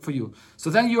pekaton for you. So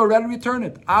then you already return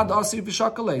it. Ad asir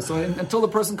b'shakale. So until the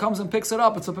person comes and picks it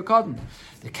up, it's a pekaton.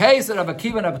 The case that Rabbi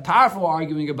Akiva and Rabbi Tarfon were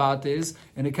arguing about is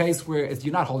in a case where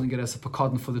you're not holding it as a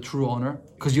pekaton for the true owner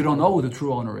because you don't know who the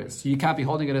true owner is. So you can't be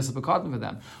holding it as a pekaton for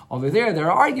them. Over there,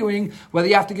 they're arguing whether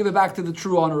you have to give it back to the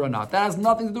true owner or not. That has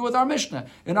nothing to do with our Mishnah.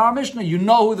 In our Mishnah, you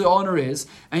know who the owner is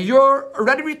and you're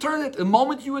already returned it the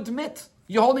moment you admit.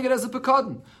 You're holding it as a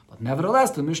pekadon. But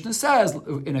nevertheless, the Mishnah says,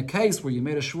 in a case where you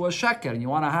made a shua sheker and you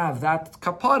want to have that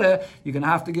kapara, you're going to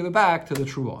have to give it back to the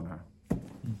true owner.